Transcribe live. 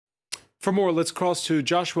For more, let's cross to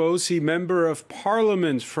Joshua Osih, Member of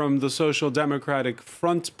Parliament from the Social Democratic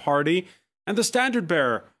Front Party and the standard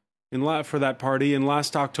bearer for that party in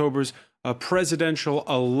last October's presidential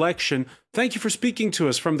election. Thank you for speaking to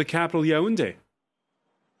us from the capital, Yaoundé.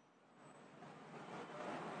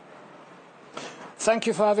 Thank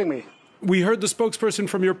you for having me. We heard the spokesperson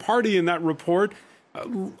from your party in that report.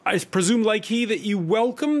 I presume, like he, that you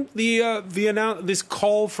welcome this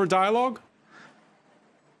call for dialogue?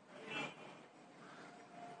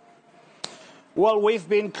 Well, we've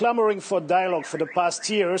been clamoring for dialogue for the past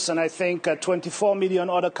years, and I think 24 million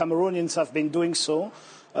other Cameroonians have been doing so.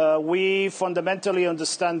 We fundamentally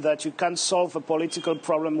understand that you can't solve a political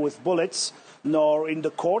problem with bullets, nor in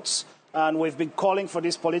the courts, and we've been calling for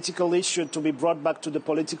this political issue to be brought back to the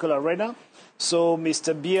political arena. So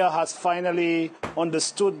Mr. Biya has finally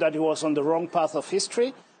understood that he was on the wrong path of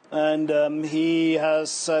history, and he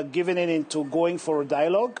has given in into going for a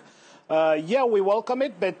dialogue. Yeah, we welcome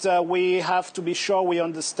it, but we have to be sure we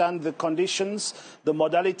understand the conditions, the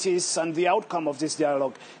modalities, and the outcome of this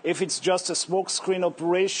dialogue. If it's just a smokescreen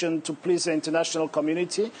operation to please the international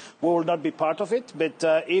community, we will not be part of it. But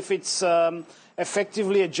if it's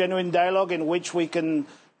effectively a genuine dialogue in which we can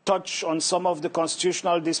touch on some of the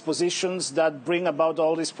constitutional dispositions that bring about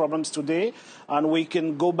all these problems today, and we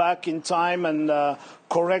can go back in time and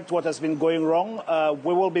correct what has been going wrong,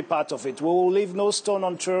 we will be part of it. We will leave no stone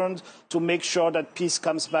unturned to make sure that peace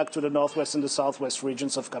comes back to the northwest and the southwest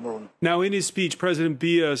regions of Cameroon. Now, in his speech, President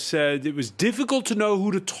Biya said it was difficult to know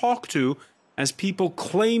who to talk to as people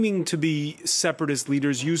claiming to be separatist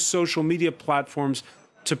leaders use social media platforms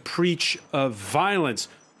to preach violence.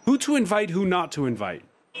 Who to invite, who not to invite?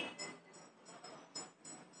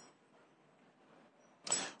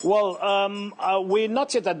 Well, we're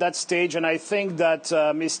not yet at that stage, and I think that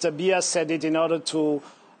Mr. Biya said it in order to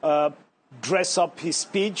dress up his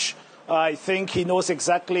speech. I think he knows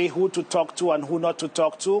exactly who to talk to and who not to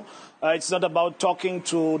talk to. It's not about talking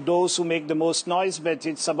to those who make the most noise, but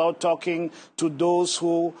it's about talking to those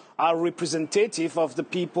who are representative of the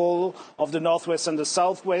people of the Northwest and the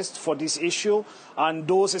Southwest for this issue, and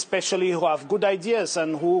those especially who have good ideas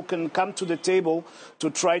and who can come to the table to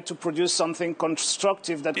try to produce something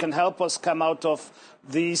constructive that can help us come out of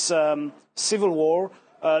this civil war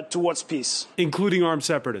towards peace. Including armed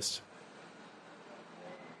separatists.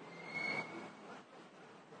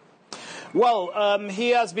 Well,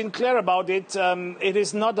 he has been clear about it. It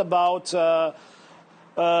is not about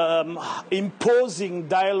imposing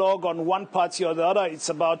dialogue on one party or the other. It's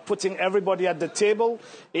about putting everybody at the table.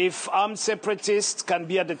 If armed separatists can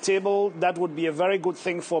be at the table, that would be a very good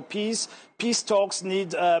thing for peace. Peace talks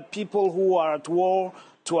need people who are at war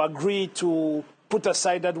to agree to put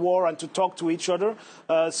aside that war and to talk to each other.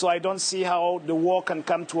 So I don't see how the war can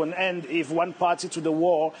come to an end if one party to the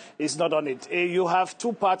war is not on it. You have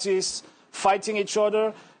two parties fighting each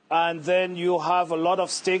other, and then you have a lot of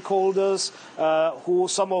stakeholders,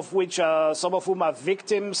 some of whom are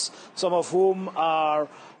victims, some of whom are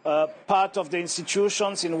part of the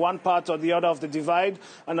institutions in one part or the other of the divide.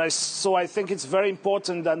 And so I think it's very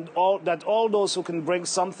important that all those who can bring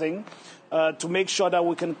something to make sure that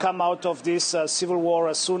we can come out of this civil war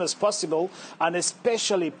as soon as possible, and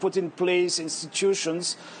especially put in place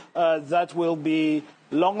institutions that will be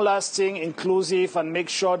long-lasting, inclusive, and make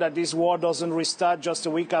sure that this war doesn't restart just a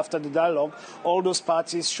week after the dialogue. All those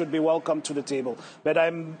parties should be welcome to the table. But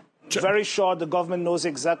I'm very sure the government knows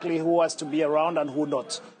exactly who has to be around and who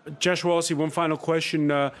not. Joshua Osih, one final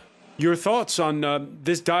question. Your thoughts on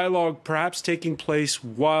this dialogue perhaps taking place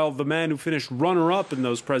while the man who finished runner-up in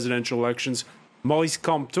those presidential elections, Maurice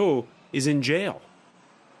Kamto, is in jail?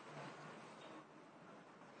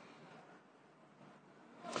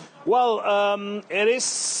 Well, it is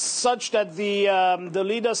such that the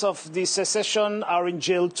leaders of the secession are in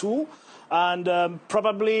jail too, and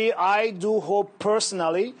probably I do hope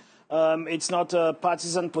personally, it's not a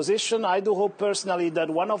partisan position, I do hope personally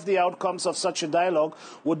that one of the outcomes of such a dialogue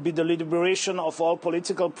would be the liberation of all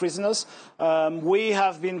political prisoners. We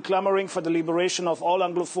have been clamoring for the liberation of all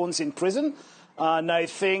Anglophones in prison, and I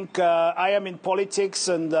think I am in politics,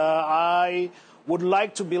 and I would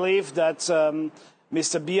like to believe that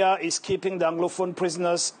Mr. Biya is keeping the Anglophone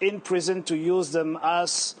prisoners in prison to use them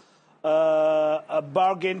as a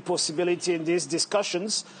bargain possibility in these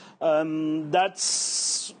discussions.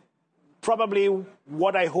 That's probably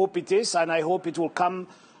what I hope it is, and I hope it will come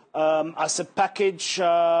as a package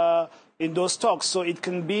in those talks, so it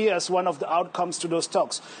can be as one of the outcomes to those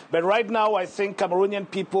talks. But right now, I think Cameroonian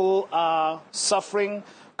people are suffering.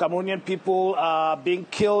 Cameroonian people are being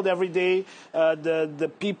killed every day.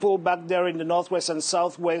 The people back there in the northwest and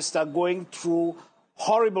southwest are going through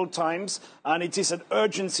horrible times, and it is an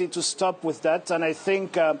urgency to stop with that. And I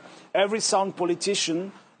think every sound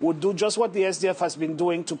politician would do just what the SDF has been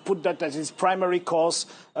doing to put that as its primary cause,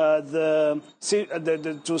 to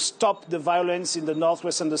stop the violence in the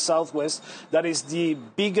northwest and the southwest. That is the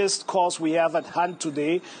biggest cause we have at hand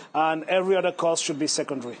today, and every other cause should be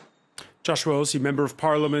secondary. Joshua Osih, Member of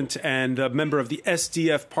Parliament and a member of the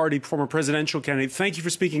SDF party, former presidential candidate. Thank you for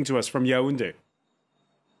speaking to us from Yaoundé.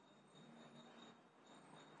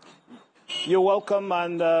 You're welcome,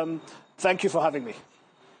 and thank you for having me.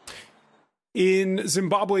 In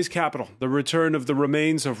Zimbabwe's capital, the return of the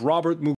remains of Robert Mugabe